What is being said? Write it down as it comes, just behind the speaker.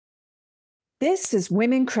This is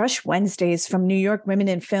Women Crush Wednesdays from New York Women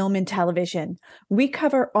in Film and Television. We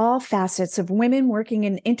cover all facets of women working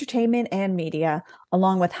in entertainment and media,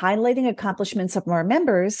 along with highlighting accomplishments of our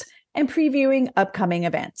members and previewing upcoming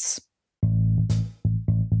events.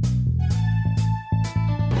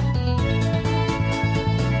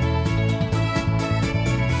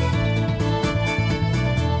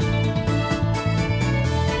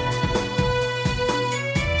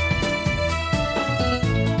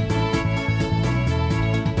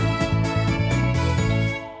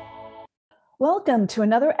 Welcome to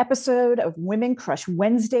another episode of Women Crush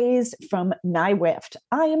Wednesdays from NYWIFT.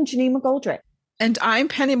 I am Janine McGoldrick. And I'm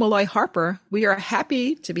Penny Malloy Harper. We are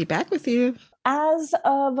happy to be back with you. As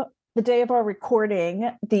of the day of our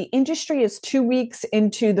recording, the industry is 2 weeks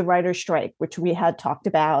into the writer's strike, which we had talked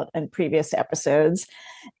about in previous episodes.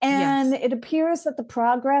 And It appears that the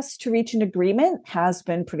progress to reach an agreement has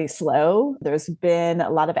been pretty slow. There's been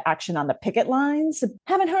a lot of action on the picket lines.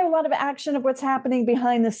 Haven't heard a lot of action of what's happening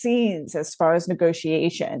behind the scenes as far as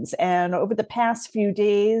negotiations. And over the past few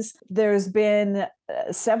days, there's been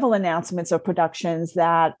several announcements of productions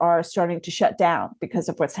that are starting to shut down because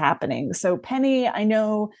of what's happening. So Penny, I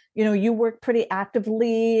know, you work pretty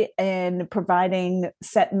actively in providing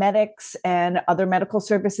set medics and other medical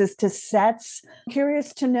services to sets.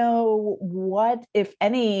 Curious to know what, if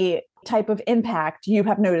any, type of impact you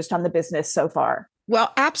have noticed on the business so far.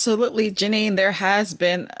 Well, absolutely, Janine. There has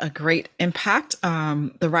been a great impact.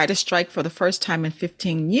 The writer's strike for the first time in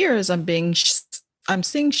 15 years. I'm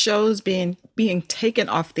seeing shows being taken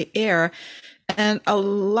off the air and a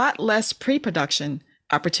lot less pre-production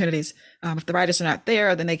opportunities. If the writers are not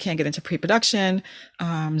there, then they can't get into pre-production.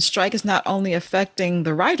 Strike is not only affecting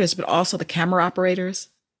the writers, but also the camera operators,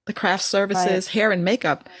 the craft services, right, hair and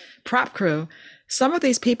makeup, prop crew. Some of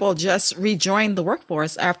these people just rejoined the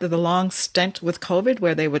workforce after the long stint with COVID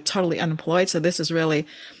where they were totally unemployed. So this is really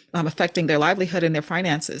affecting their livelihood and their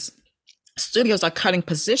finances. Studios are cutting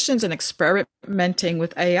positions and experimenting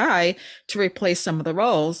with AI to replace some of the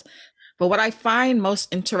roles. But what I find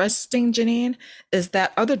most interesting, Janine, is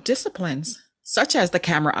that other disciplines, such as the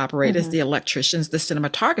camera operators, the electricians, the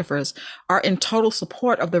cinematographers, are in total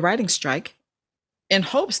support of the writing strike in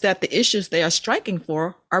hopes that the issues they are striking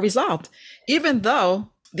for are resolved. Even though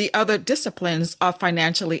the other disciplines are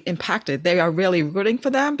financially impacted, they are really rooting for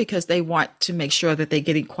them because they want to make sure that they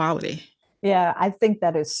get equality. Yeah, I think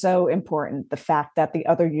that is so important, the fact that the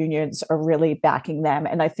other unions are really backing them.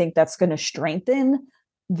 And I think that's going to strengthen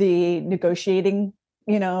the negotiating,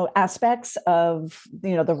 aspects of,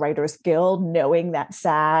 the Writers Guild, knowing that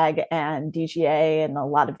SAG and DGA and a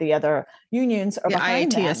lot of the other unions are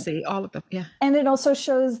behind IATSC, them. all of them. Yeah. And it also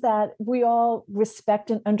shows that we all respect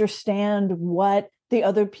and understand what the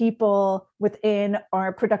other people within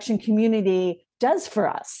our production community does for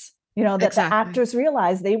us. That exactly. The actors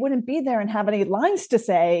realize they wouldn't be there and have any lines to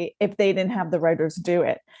say if they didn't have the writers do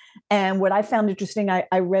it. And what I found interesting,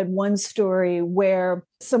 I read one story where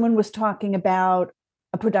someone was talking about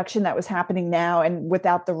a production that was happening now, and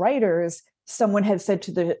without the writers, someone had said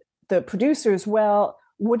to the producers, well,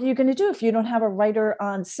 what are you going to do if you don't have a writer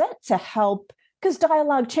on set to help? Because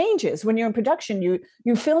dialogue changes when you're in production.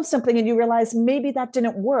 You film something and you realize maybe that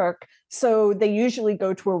didn't work. So they usually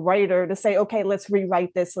go to a writer to say, okay, let's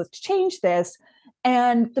rewrite this, let's change this.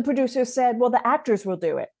 And the producer said, well, the actors will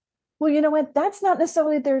do it. Well, you know what? That's not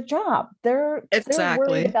necessarily their job. They're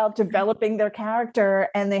worried about developing their character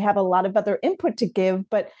and they have a lot of other input to give.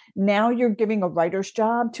 But now you're giving a writer's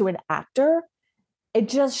job to an actor. It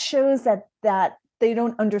just shows that they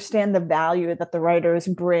don't understand the value that the writers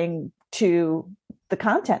bring to the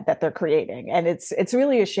content that they're creating. And it's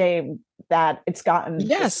really a shame that it's gotten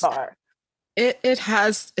this far. It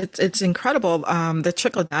has. It's incredible. The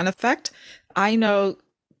trickle down effect. I know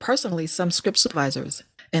personally some script supervisors,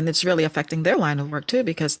 and it's really affecting their line of work too,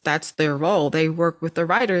 because that's their role. They work with the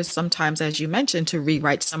writers sometimes, as you mentioned, to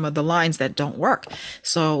rewrite some of the lines that don't work.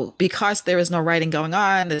 So because there is no writing going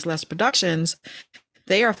on, there's less productions,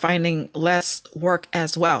 they are finding less work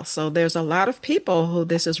as well. So there's a lot of people who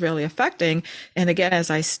this is really affecting. And again, as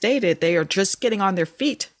I stated, they are just getting on their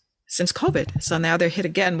feet since COVID. So now they're hit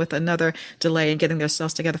again with another delay in getting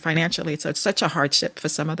themselves together financially. So it's such a hardship for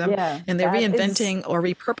some of them. Yeah, and they're reinventing or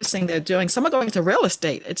repurposing. They're doing, some are going into real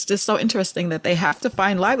estate. It's just so interesting that they have to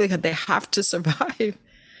find livelihood. They have to survive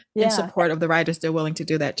in support of the writers. They're willing to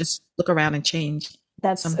do that. Just look around and change.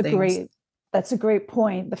 That's a great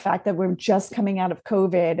point. The fact that we're just coming out of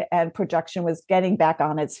COVID and production was getting back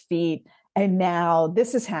on its feet. And now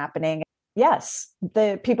this is happening. Yes,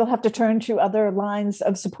 the people have to turn to other lines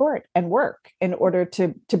of support and work in order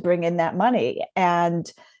to bring in that money. And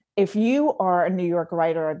if you are a New York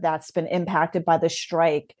writer that's been impacted by the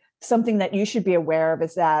strike, something that you should be aware of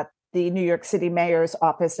is that the New York City Mayor's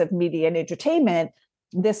Office of Media and Entertainment,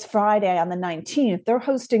 this Friday on the 19th, they're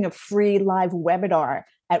hosting a free live webinar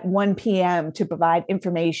at 1 p.m. to provide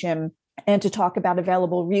information and to talk about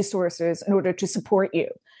available resources in order to support you.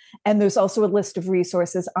 And there's also a list of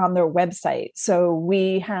resources on their website. So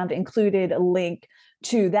we have included a link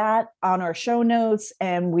to that on our show notes,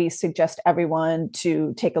 and we suggest everyone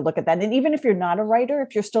to take a look at that. And even if you're not a writer,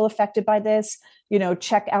 if you're still affected by this,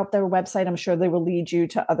 check out their website. I'm sure they will lead you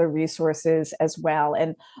to other resources as well.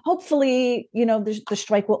 And hopefully, the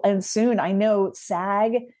strike will end soon. I know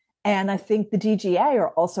SAG and I think the DGA are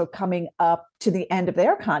also coming up to the end of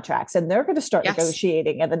their contracts, and they're going to start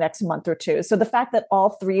negotiating in the next month or two. So the fact that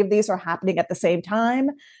all three of these are happening at the same time,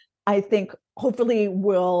 I think hopefully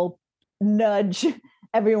will nudge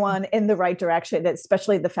everyone in the right direction,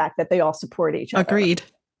 especially the fact that they all support each other. Agreed.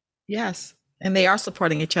 Yes. And they are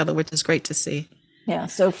supporting each other, which is great to see. Yeah.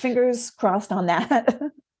 So fingers crossed on that.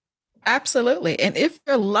 Absolutely. And if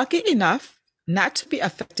you're lucky enough not to be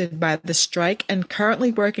affected by the strike and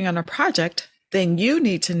currently working on a project, then you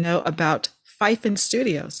need to know about Phiphen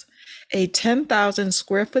Studios, a 10,000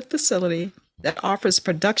 square foot facility that offers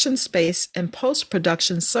production space and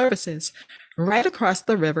post-production services right across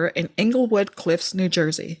the river in Englewood Cliffs, New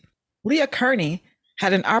Jersey. Leah Kearney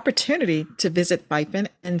had an opportunity to visit Phiphen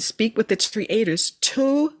and speak with its creators,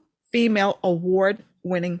 two female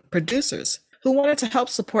award-winning producers who wanted to help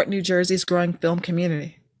support New Jersey's growing film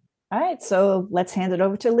community. All right, so let's hand it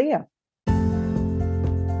over to Leah.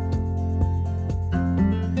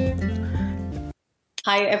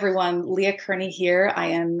 Hi, everyone. Leah Kearney here. I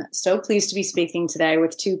am so pleased to be speaking today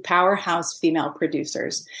with two powerhouse female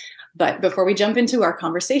producers. But before we jump into our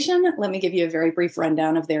conversation, let me give you a very brief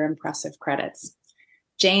rundown of their impressive credits.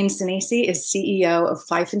 Jane Sinisi is CEO of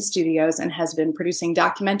Phiphen Studios and has been producing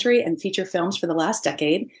documentary and feature films for the last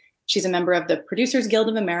decade. She's a member of the Producers Guild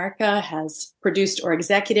of America, has produced or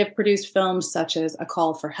executive produced films such as A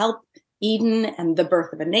Call for Help, Eden, and The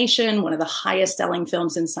Birth of a Nation, one of the highest selling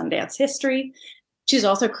films in Sundance history. She's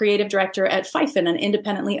also creative director at Phiphen, an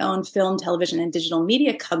independently owned film, television, and digital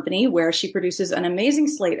media company where she produces an amazing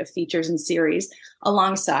slate of features and series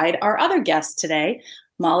alongside our other guest today,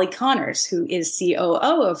 Molly Connors, who is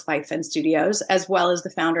COO of Phiphen Studios, as well as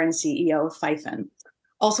the founder and CEO of Phiphen.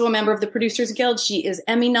 Also a member of the Producers Guild, she is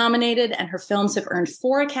Emmy nominated, and her films have earned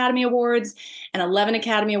 4 Academy Awards and 11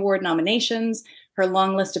 Academy Award nominations. Her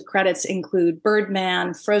long list of credits include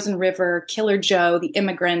Birdman, Frozen River, Killer Joe, The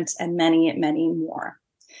Immigrant, and many, many more.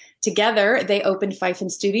 Together, they opened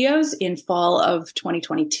Phiphen Studios in fall of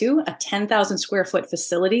 2022, a 10,000 square foot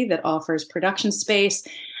facility that offers production space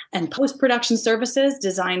and post-production services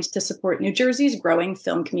designed to support New Jersey's growing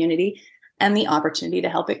film community and the opportunity to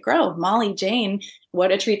help it grow. Molly, Jane,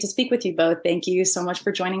 what a treat to speak with you both. Thank you so much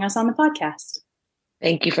for joining us on the podcast.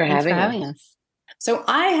 Thank you for having us. So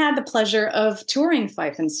I had the pleasure of touring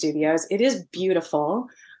Phiphen Studios. It is beautiful.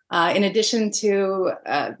 In addition to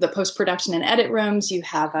the post-production and edit rooms, you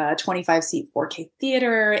have a 25-seat 4K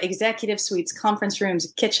theater, executive suites, conference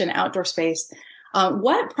rooms, kitchen, outdoor space.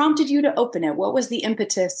 What prompted you to open it? What was the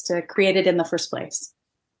impetus to create it in the first place?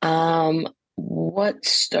 What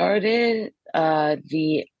started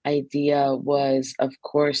the idea was, of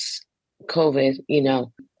course, COVID.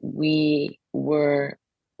 We were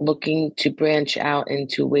looking to branch out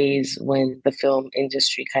into ways when the film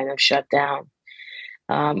industry kind of shut down,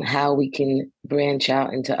 how we can branch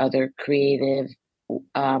out into other creative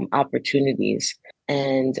opportunities.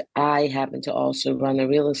 And I happen to also run a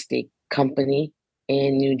real estate company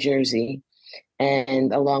in New Jersey.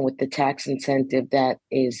 And along with the tax incentive that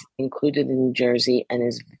is included in New Jersey and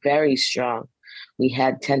is very strong, we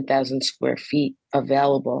had 10,000 square feet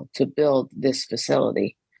available to build this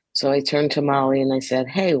facility. So I turned to Molly and I said,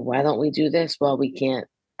 hey, why don't we do this? Well, we can't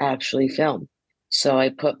actually film. So I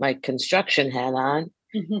put my construction hat on,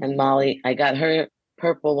 and Molly, I got her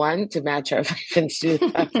purple one to match our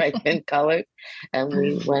Phiphen color, and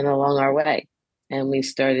we went along our way. And we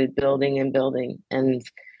started building and building. And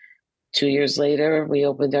 2 years later, we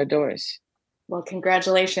opened our doors. Well,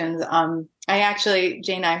 congratulations.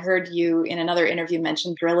 Jane, I heard you in another interview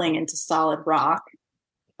mention drilling into solid rock,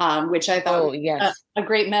 which I thought a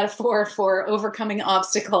great metaphor for overcoming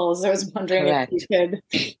obstacles. I was wondering if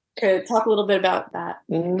you could talk a little bit about that.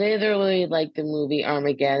 Literally like the movie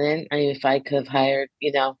Armageddon. I mean, if I could have hired,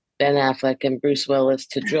 Ben Affleck and Bruce Willis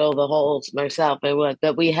to drill the holes myself, I would.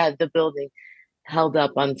 But we had the building held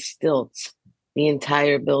up on stilts, the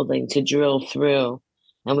entire building to drill through.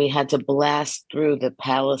 And we had to blast through the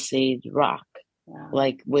palisade rock,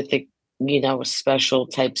 like with special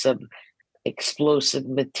types of explosive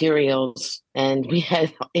materials. And we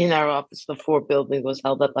had in our office, the 4 building was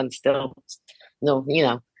held up on stilts. No,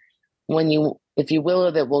 if you will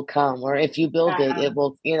it, it will come, or if you build it, it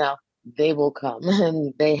will, they will come,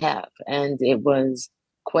 and they have. And it was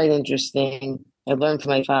quite interesting. I learned from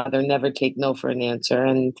my father, never take no for an answer.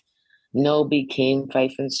 And no became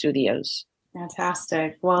Phiphen Studios.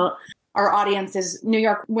 Fantastic. Well, our audience is New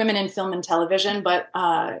York women in film and television, but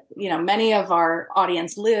many of our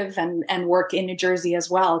audience live and work in New Jersey as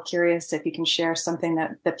well. Curious if you can share something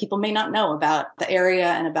that people may not know about the area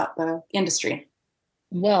and about the industry.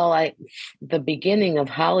 Well, the beginning of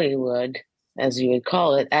Hollywood, as you would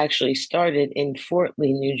call it, actually started in Fort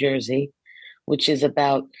Lee, New Jersey, which is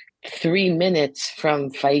about 3 minutes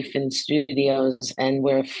from Phiphen Studios and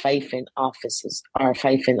where our Phiphen offices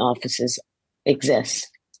exist.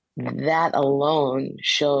 That alone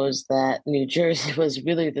shows that New Jersey was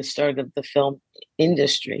really the start of the film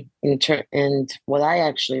industry. And what I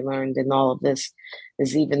actually learned in all of this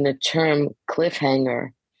is even the term cliffhanger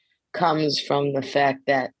comes from the fact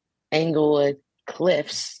that Englewood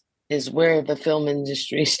Cliffs is where the film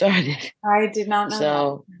industry started. I did not know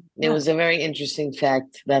so that. It was a very interesting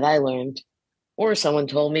fact that I learned, or someone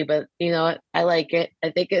told me, but you know what? I like it.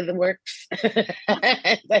 I think it works.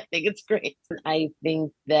 I think it's great. I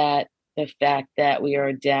think that the fact that we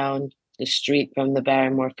are down the street from the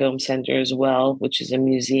Barrymore Film Center as well, which is a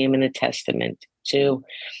museum and a testament to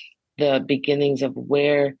the beginnings of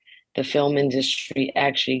where the film industry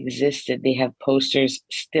actually existed. They have posters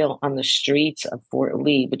still on the streets of Fort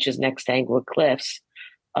Lee, which is next to Englewood Cliffs,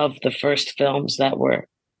 of the first films that were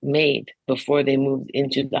made before they moved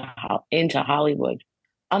into Hollywood.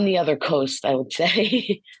 On the other coast, I would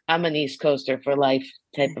say. I'm an East Coaster for life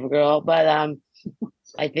type of girl, but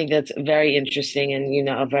I think that's very interesting and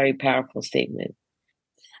a very powerful statement.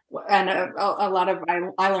 And a lot of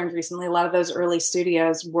I learned recently, a lot of those early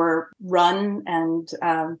studios were run and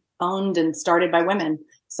owned and started by women.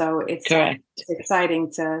 So it's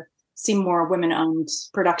exciting to see more women-owned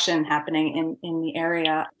production happening in the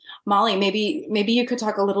area. Molly, maybe you could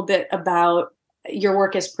talk a little bit about your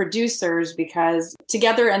work as producers, because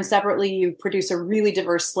together and separately you produce a really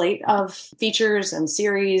diverse slate of features and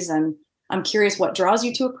series. And I'm curious what draws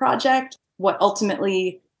you to a project, what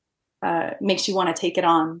ultimately makes you want to take it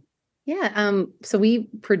on. Yeah. So we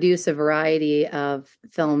produce a variety of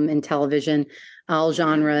film and television, all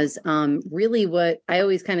genres. Really what I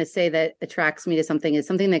always kind of say that attracts me to something is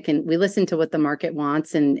something that we listen to what the market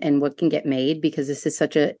wants and what can get made, because this is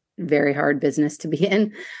such a very hard business to be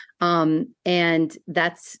in. And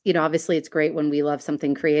that's, obviously it's great when we love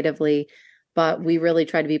something creatively, but we really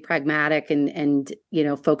try to be pragmatic and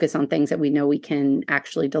focus on things that we know we can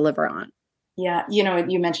actually deliver on. Yeah.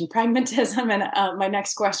 You mentioned pragmatism, and my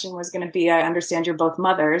next question was going to be, I understand you're both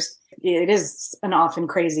mothers. It is an often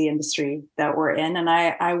crazy industry that we're in. And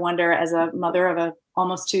I wonder, as a mother of a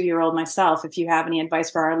almost 2-year-old myself, if you have any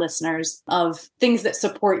advice for our listeners of things that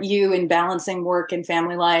support you in balancing work and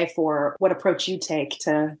family life, or what approach you take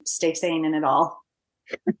to stay sane in it all.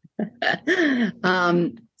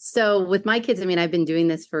 So with my kids, I've been doing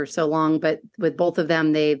this for so long, but with both of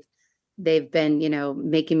them, they've been,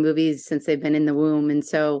 making movies since they've been in the womb. And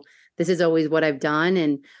so this is always what I've done.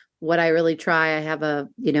 And what I really try, I have a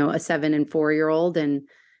 7 and 4-year-old, and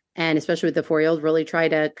especially with the 4-year-old, really try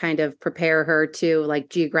to kind of prepare her to, like,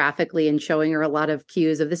 geographically, and showing her a lot of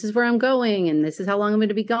cues of this is where I'm going and this is how long I'm going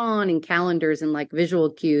to be gone, and calendars and like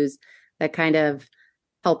visual cues that kind of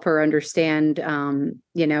help her understand,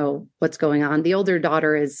 what's going on. The older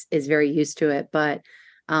daughter is very used to it, but,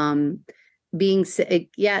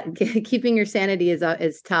 keeping your sanity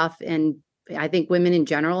is tough. And I think women in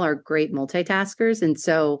general are great multitaskers. And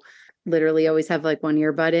so literally always have like one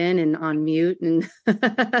earbud in and on mute, and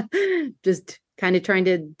just kind of trying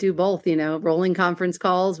to do both, rolling conference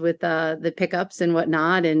calls with the pickups and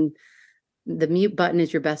whatnot. And the mute button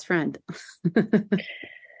is your best friend.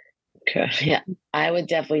 Okay. Yeah. I would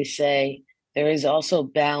definitely say there is also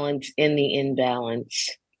balance in the imbalance,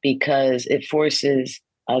 because it forces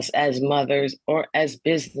us as mothers or as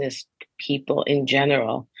business people in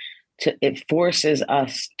general it forces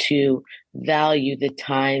us to value the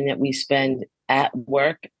time that we spend at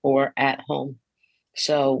work or at home.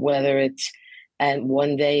 So whether it's and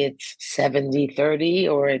one day it's 70-30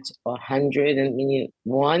 or it's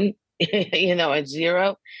 101, it's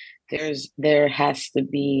 0, there has to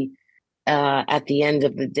be at the end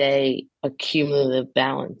of the day a cumulative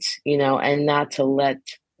balance, and not to let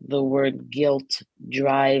the word guilt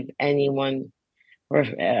drive anyone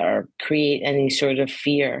or create any sort of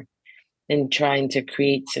fear in trying to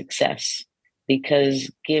create success, because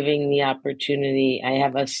giving the opportunity, I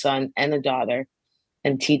have a son and a daughter,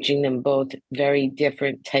 and teaching them both very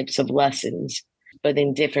different types of lessons, but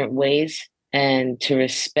in different ways, and to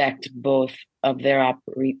respect both of their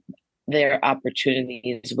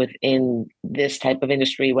opportunities within this type of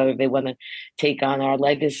industry, whether they want to take on our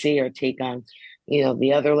legacy or take on,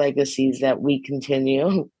 the other legacies that we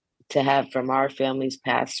continue to have from our family's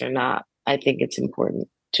past or not. I think it's important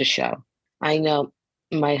to show. I know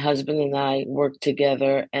my husband and I work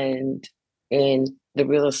together and in the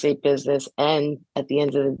real estate business. And at the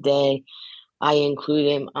end of the day, I include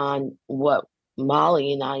him on what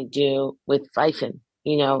Molly and I do with Phiphen.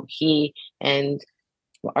 He and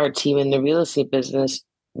our team in the real estate business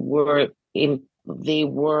they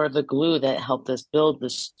were the glue that helped us build the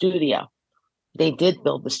studio. They did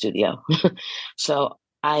build the studio. So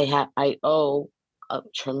I owe a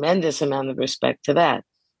tremendous amount of respect to that.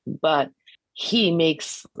 But he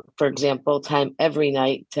makes, for example, time every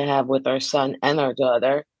night to have with our son and our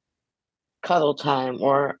daughter, cuddle time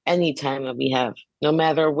or any time that we have, no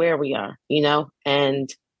matter where we are,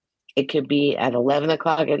 and it could be at 11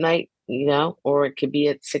 o'clock at night, or it could be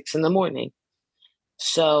at 6 a.m.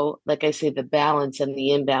 So, like I say, the balance and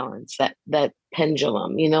the imbalance, that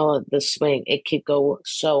pendulum, the swing, it could go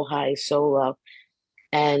so high, so low.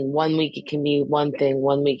 And 1 week it can be one thing,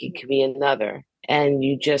 1 week it can be another. And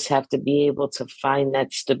you just have to be able to find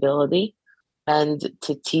that stability and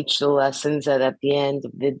to teach the lessons that at the end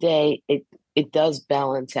of the day, it does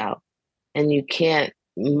balance out. And you can't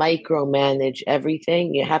micromanage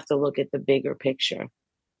everything. You have to look at the bigger picture.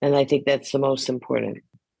 And I think that's the most important.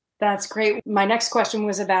 That's great. My next question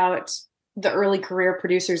was about the early career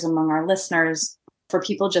producers among our listeners. For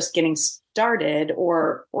people just getting started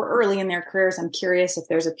or early in their careers, I'm curious if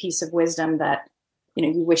there's a piece of wisdom that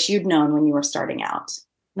you wish you'd known when you were starting out.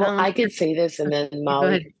 Well, I could say this and then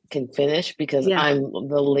Molly can finish because I'm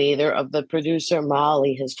the leader of the producer.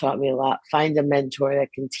 Molly has taught me a lot. Find a mentor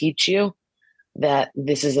that can teach you that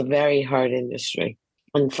this is a very hard industry,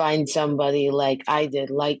 and find somebody like I did,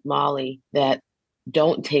 like Molly, that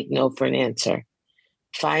don't take no for an answer.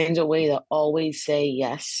 Find a way to always say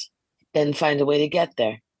yes, then find a way to get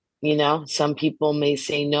there. Some people may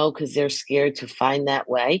say no because they're scared to find that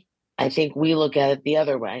way. I think we look at it the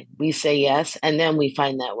other way. We say yes, and then we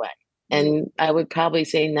find that way. And I would probably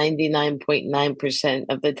say 99.9%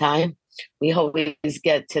 of the time, we always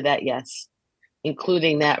get to that yes,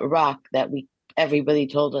 including that rock that everybody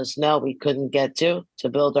told us no, we couldn't get to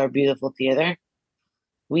build our beautiful theater.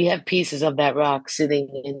 We have pieces of that rock sitting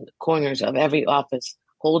in corners of every office,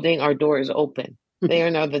 holding our doors open. They are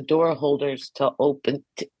now the door holders to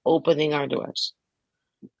opening our doors.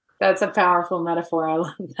 That's a powerful metaphor. I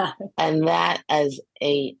love that. And that, as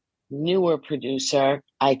a newer producer,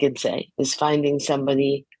 I could say, is finding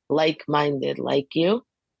somebody like-minded like you,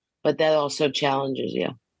 but that also challenges you.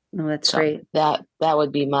 Oh, that's great. That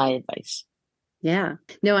would be my advice. Yeah.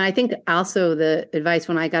 No, I think also the advice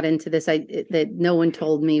when I got into this, that no one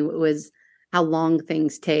told me was how long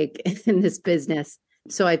things take in this business.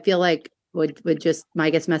 So I feel like would just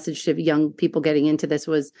my message to young people getting into this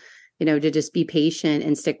was, to just be patient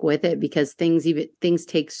and stick with it, because things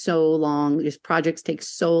take so long. Just projects take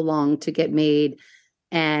so long to get made,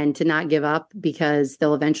 and to not give up, because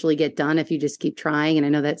they'll eventually get done if you just keep trying. And I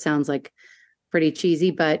know that sounds like pretty cheesy,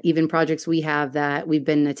 but even projects we have that we've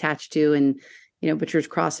been attached to, and Butcher's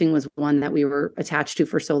Crossing was one that we were attached to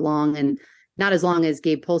for so long, and not as long as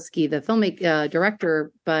Gabe Polsky, the filmmaker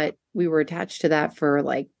director, but we were attached to that for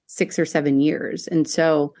like 6 or 7 years.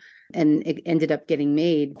 And it ended up getting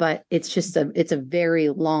made, but it's a very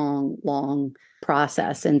long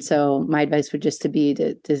process. And so my advice would just be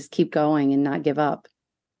to just keep going and not give up.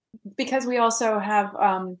 Because we also have,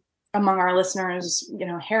 among our listeners,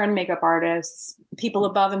 hair and makeup artists, people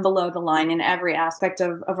above and below the line in every aspect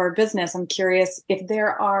of our business. I'm curious if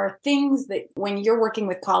there are things that when you're working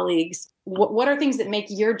with colleagues, what are things that make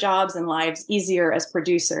your jobs and lives easier as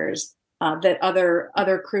producers that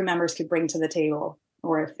other crew members could bring to the table?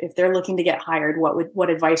 Or if they're looking to get hired, what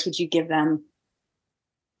advice would you give them?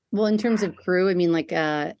 Well, in terms of crew,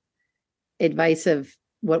 advice of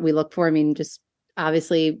what we look for. Just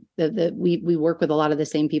obviously we work with a lot of the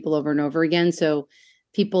same people over and over again. So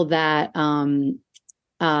people that are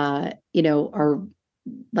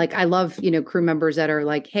like, I love, crew members that are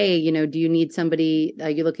like, hey, do you need somebody? Are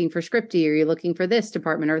you looking for scripty? Are you looking for this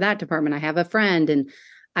department or that department? I have a friend. And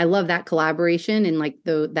I love that collaboration and like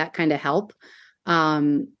that kind of help.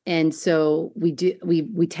 And so we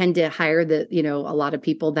tend to hire a lot of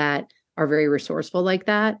people that are very resourceful like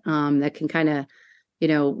that, that can kind of,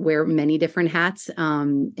 wear many different hats,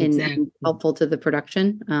 and helpful to the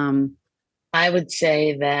production. I would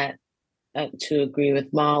say that to agree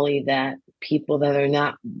with Molly that people that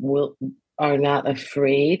are not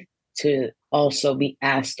afraid to also be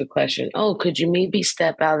asked the question, oh, could you maybe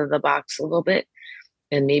step out of the box a little bit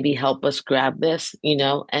and maybe help us grab this,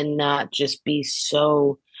 and not just be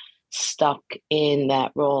so stuck in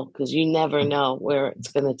that role, because you never know where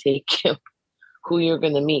it's going to take you, who you're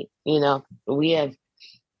going to meet. We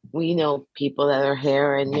know people that are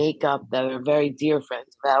hair and makeup that are very dear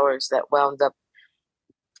friends of ours that wound up,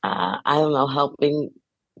 I don't know, helping,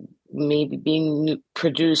 maybe being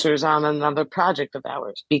producers on another project of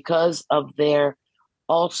ours because of their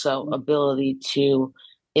also ability to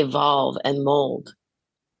evolve and mold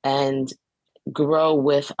and grow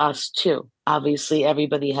with us too. Obviously,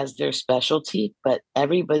 everybody has their specialty, but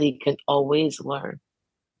everybody can always learn.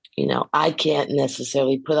 I can't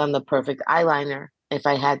necessarily put on the perfect eyeliner if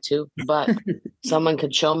I had to, but someone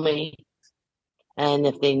could show me. And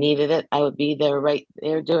if they needed it, I would be there right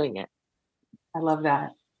there doing it. I love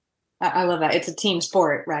that. I love that. It's a team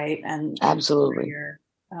sport, right? And absolutely.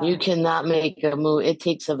 You cannot make a movie. It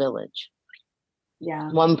takes a village. Yeah.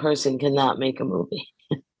 One person cannot make a movie.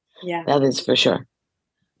 Yeah. That is for sure.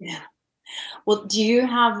 Yeah. Well, do you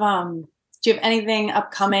have anything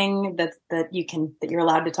upcoming that you're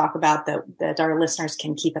allowed to talk about that our listeners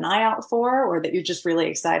can keep an eye out for, or that you're just really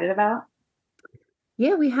excited about?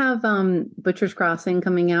 Yeah, we have Butcher's Crossing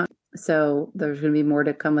coming out, so there's going to be more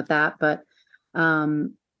to come with that. But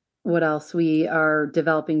what else? We are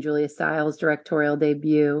developing Julia Stiles' directorial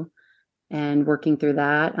debut and working through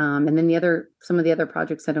that. And then some of the other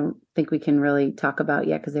projects I don't think we can really talk about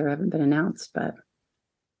yet because they haven't been announced. But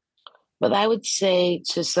I would say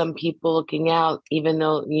to some people looking out, even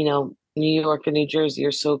though, New York and New Jersey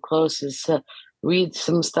are so close, is to read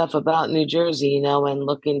some stuff about New Jersey, and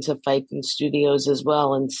look into Phiphen Studios as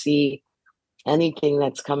well and see anything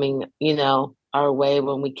that's coming, our way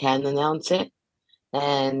when we can announce it.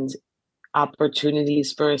 And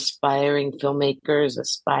opportunities for aspiring filmmakers,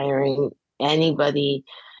 aspiring anybody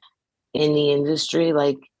in the industry,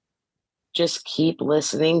 like just keep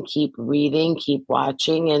listening, keep reading, keep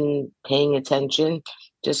watching and paying attention.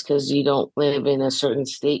 Just because you don't live in a certain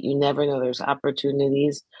state, you never know there's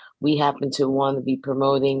opportunities. We happen to want to be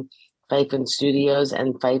promoting Phiphen Studios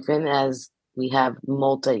and Phiphen as we have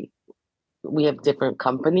different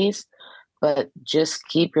companies, but just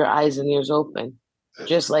keep your eyes and ears open,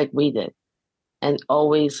 just like we did, and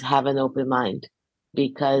always have an open mind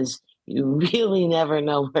because you really never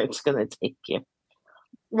know where it's going to take you.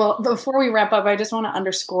 Well, before we wrap up, I just want to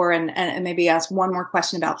underscore and maybe ask one more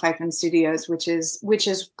question about Phiphen Studios, which is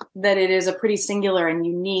that it is a pretty singular and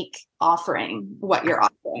unique offering, what you're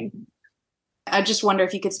offering. I just wonder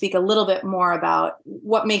if you could speak a little bit more about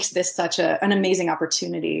what makes this such an amazing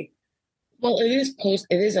opportunity. Well, it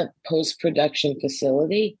is a post-production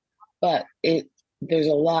facility, but there's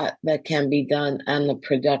a lot that can be done on the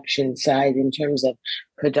production side in terms of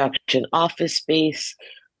production office space,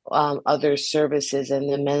 other services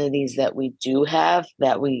and amenities that we do have,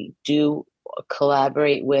 that we do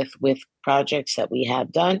collaborate with projects that we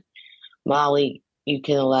have done. Molly, you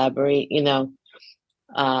can elaborate,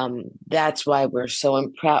 that's why we're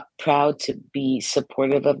so proud to be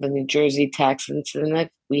supportive of the New Jersey Tax Incentive.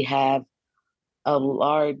 We have a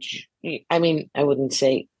large, I wouldn't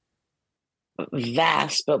say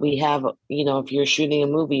vast, but we have, if you're shooting a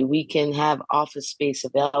movie, we can have office space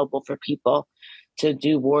available for people to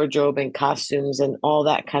do wardrobe and costumes and all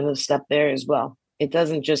that kind of stuff there as well. It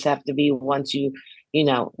doesn't just have to be once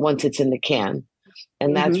it's in the can.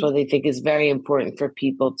 And that's what I think is very important for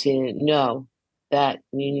people to know, that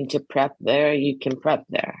you need to prep there. You can prep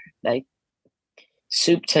there, like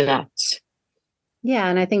soup to nuts. Yeah.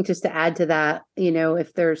 And I think just to add to that,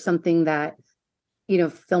 if there's something that,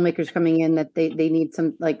 filmmakers coming in that they need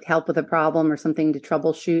some like help with a problem or something to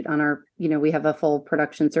troubleshoot on our, we have a full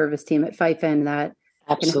production service team at Phiphen that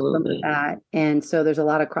absolutely can help with that. And so there's a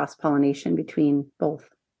lot of cross-pollination between both.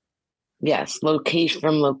 Yes,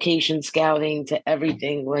 from location scouting to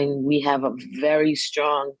everything. When we have a very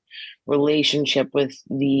strong relationship with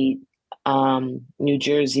the New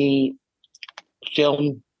Jersey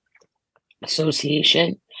Film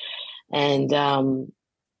Association, and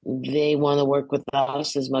they want to work with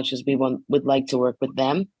us as much as we would like to work with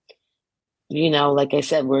them. Like I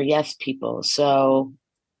said, we're yes people. So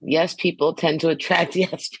yes people tend to attract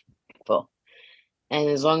yes people. And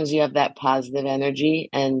as long as you have that positive energy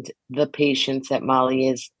and the patience that Molly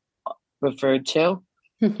is referred to,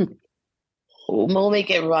 we'll make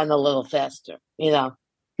it run a little faster,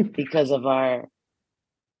 because of our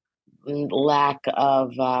lack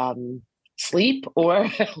of sleep or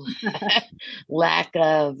lack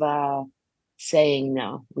of saying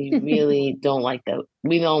no. We really don't like that.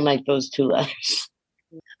 We don't like those two letters.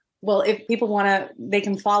 Well, if people want to, they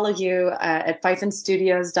can follow you at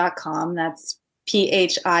phiphenstudios.com. That's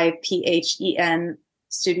PHIPHEN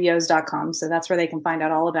studios.com. So that's where they can find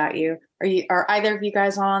out all about you. Are either of you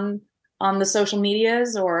guys on the social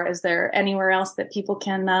medias, or is there anywhere else that people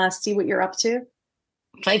can see what you're up to?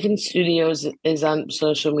 Phiphen Studios is on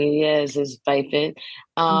social media, as is Phiphen.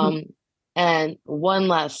 And one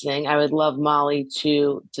last thing, I would love Molly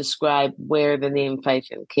to describe where the name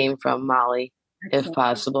Phiphen came from, Molly, if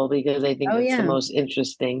possible, because I think it's the most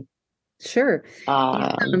interesting. Sure.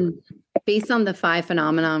 Based on the Phi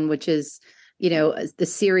phenomenon, which is, the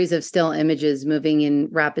series of still images moving in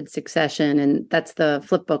rapid succession. And that's the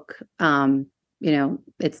flip book.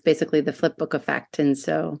 It's basically the flip book effect. And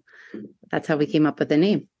so that's how we came up with the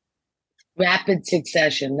name. Rapid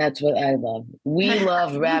succession. That's what I love. We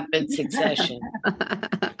love rapid succession.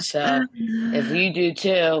 So if you do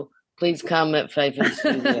too, please come at Phiphen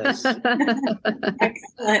Studios.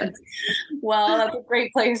 Excellent. Well, that's a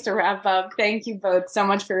great place to wrap up. Thank you both so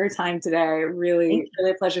much for your time today. Really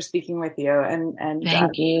a pleasure speaking with you. And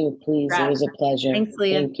thank you. Please, it was a pleasure. Thanks,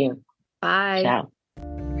 Leah. Thank you. Bye. Ciao.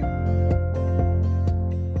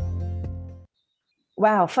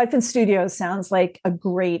 Wow, Phiphen Studios sounds like a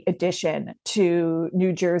great addition to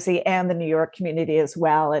New Jersey and the New York community as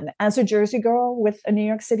well. And as a Jersey girl with a New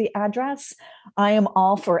York City address, I am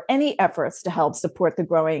all for any efforts to help support the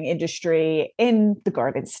growing industry in the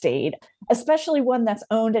Garden State, especially one that's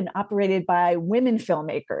owned and operated by women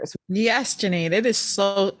filmmakers. Yes, Janine, it is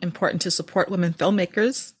so important to support women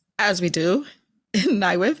filmmakers, as we do in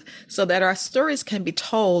NYWIF, so that our stories can be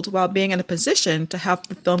told while being in a position to have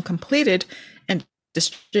the film completed and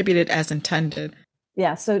distributed as intended.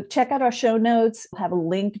 Yeah, so check out our show notes. We'll have a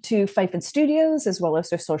link to Phiphen Studios as well as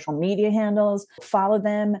their social media handles. Follow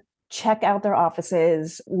them, check out their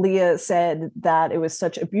offices. Leah said that it was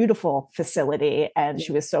such a beautiful facility and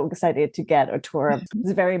she was so excited to get a tour.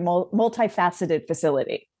 It's a very multifaceted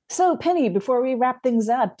facility. So Penny, before we wrap things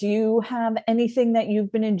up, do you have anything that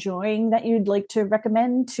you've been enjoying that you'd like to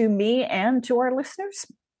recommend to me and to our listeners?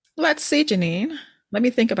 Let's see, Janine. Let me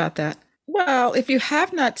think about that. Well, if you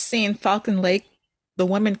have not seen Falcon Lake, The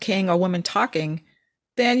Woman King, or Woman Talking,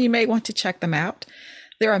 then you may want to check them out.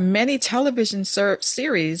 There are many television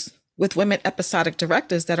series with women episodic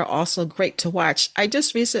directors that are also great to watch. I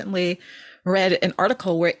just recently read an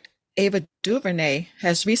article where Ava DuVernay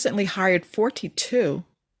has recently hired 42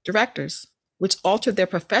 directors, which altered their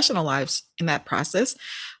professional lives in that process.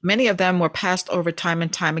 Many of them were passed over time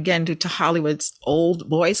and time again due to Hollywood's old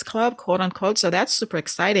boys club, quote unquote. So that's super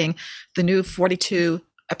exciting. The new 42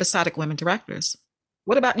 episodic women directors.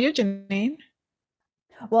 What about you, Janine?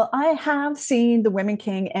 Well, I have seen The Women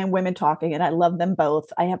King and Women Talking, and I love them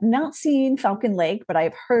both. I have not seen Falcon Lake, but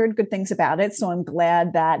I've heard good things about it. So I'm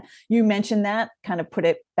glad that you mentioned that, kind of put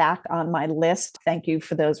it back on my list. Thank you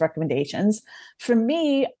for those recommendations. For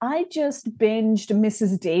me, I just binged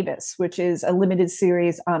Mrs. Davis, which is a limited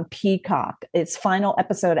series on Peacock. Its final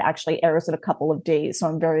episode actually airs in a couple of days. So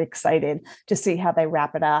I'm very excited to see how they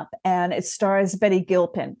wrap it up. And it stars Betty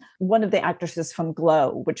Gilpin, one of the actresses from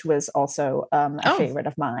Glow, which was also a favorite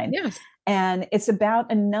of mine. Yes. And it's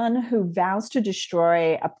about a nun who vows to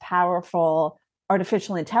destroy a powerful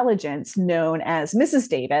artificial intelligence known as Mrs.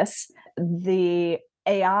 Davis. The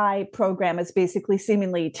AI program has basically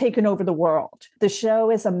seemingly taken over the world. The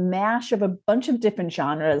show is a mash of a bunch of different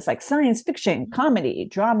genres like science fiction, comedy,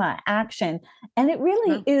 drama, action, and it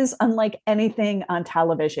really is unlike anything on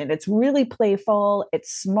television. It's really playful,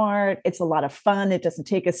 it's smart, it's a lot of fun, it doesn't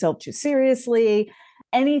take itself too seriously.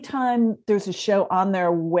 Anytime there's a show on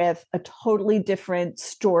there with a totally different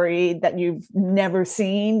story that you've never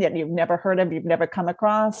seen, that you've never heard of, you've never come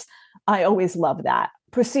across, I always love that.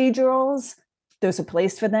 Procedurals, there's a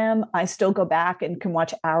place for them. I still go back and can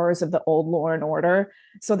watch hours of the old Law and Order.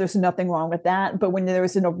 So there's nothing wrong with that. But when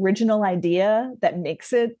there's an original idea that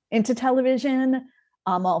makes it into television,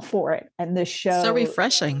 I'm all for it. And this show. So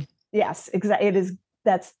refreshing. Yes, exactly. It is.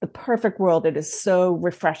 That's the perfect world. It is so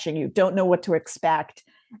refreshing. You don't know what to expect.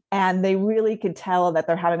 And they really can tell that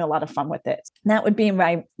they're having a lot of fun with it. And that would be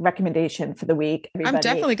my recommendation for the week. Everybody. I'm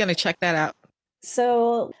definitely going to check that out.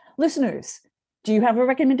 So listeners, do you have a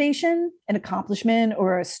recommendation, an accomplishment,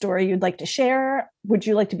 or a story you'd like to share? Would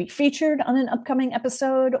you like to be featured on an upcoming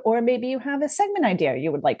episode? Or maybe you have a segment idea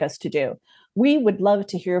you would like us to do. We would love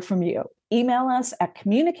to hear from you. Email us at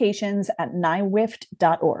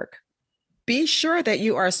communications@nywift.org. Be sure that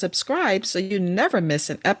you are subscribed so you never miss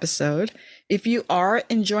an episode. If you are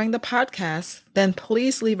enjoying the podcast, then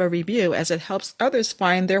please leave a review as it helps others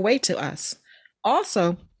find their way to us.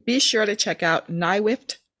 Also, Be sure to check out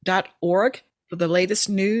nywift.org for the latest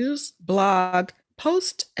news, blog,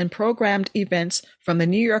 post, and programmed events from the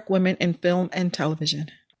New York Women in Film and Television.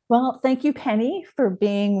 Well, thank you, Penny, for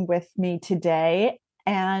being with me today,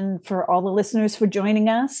 and for all the listeners for joining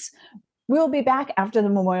us. We'll be back after the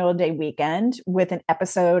Memorial Day weekend with an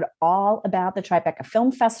episode all about the Tribeca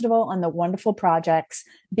Film Festival and the wonderful projects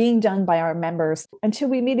being done by our members. Until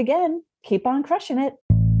we meet again, keep on crushing it.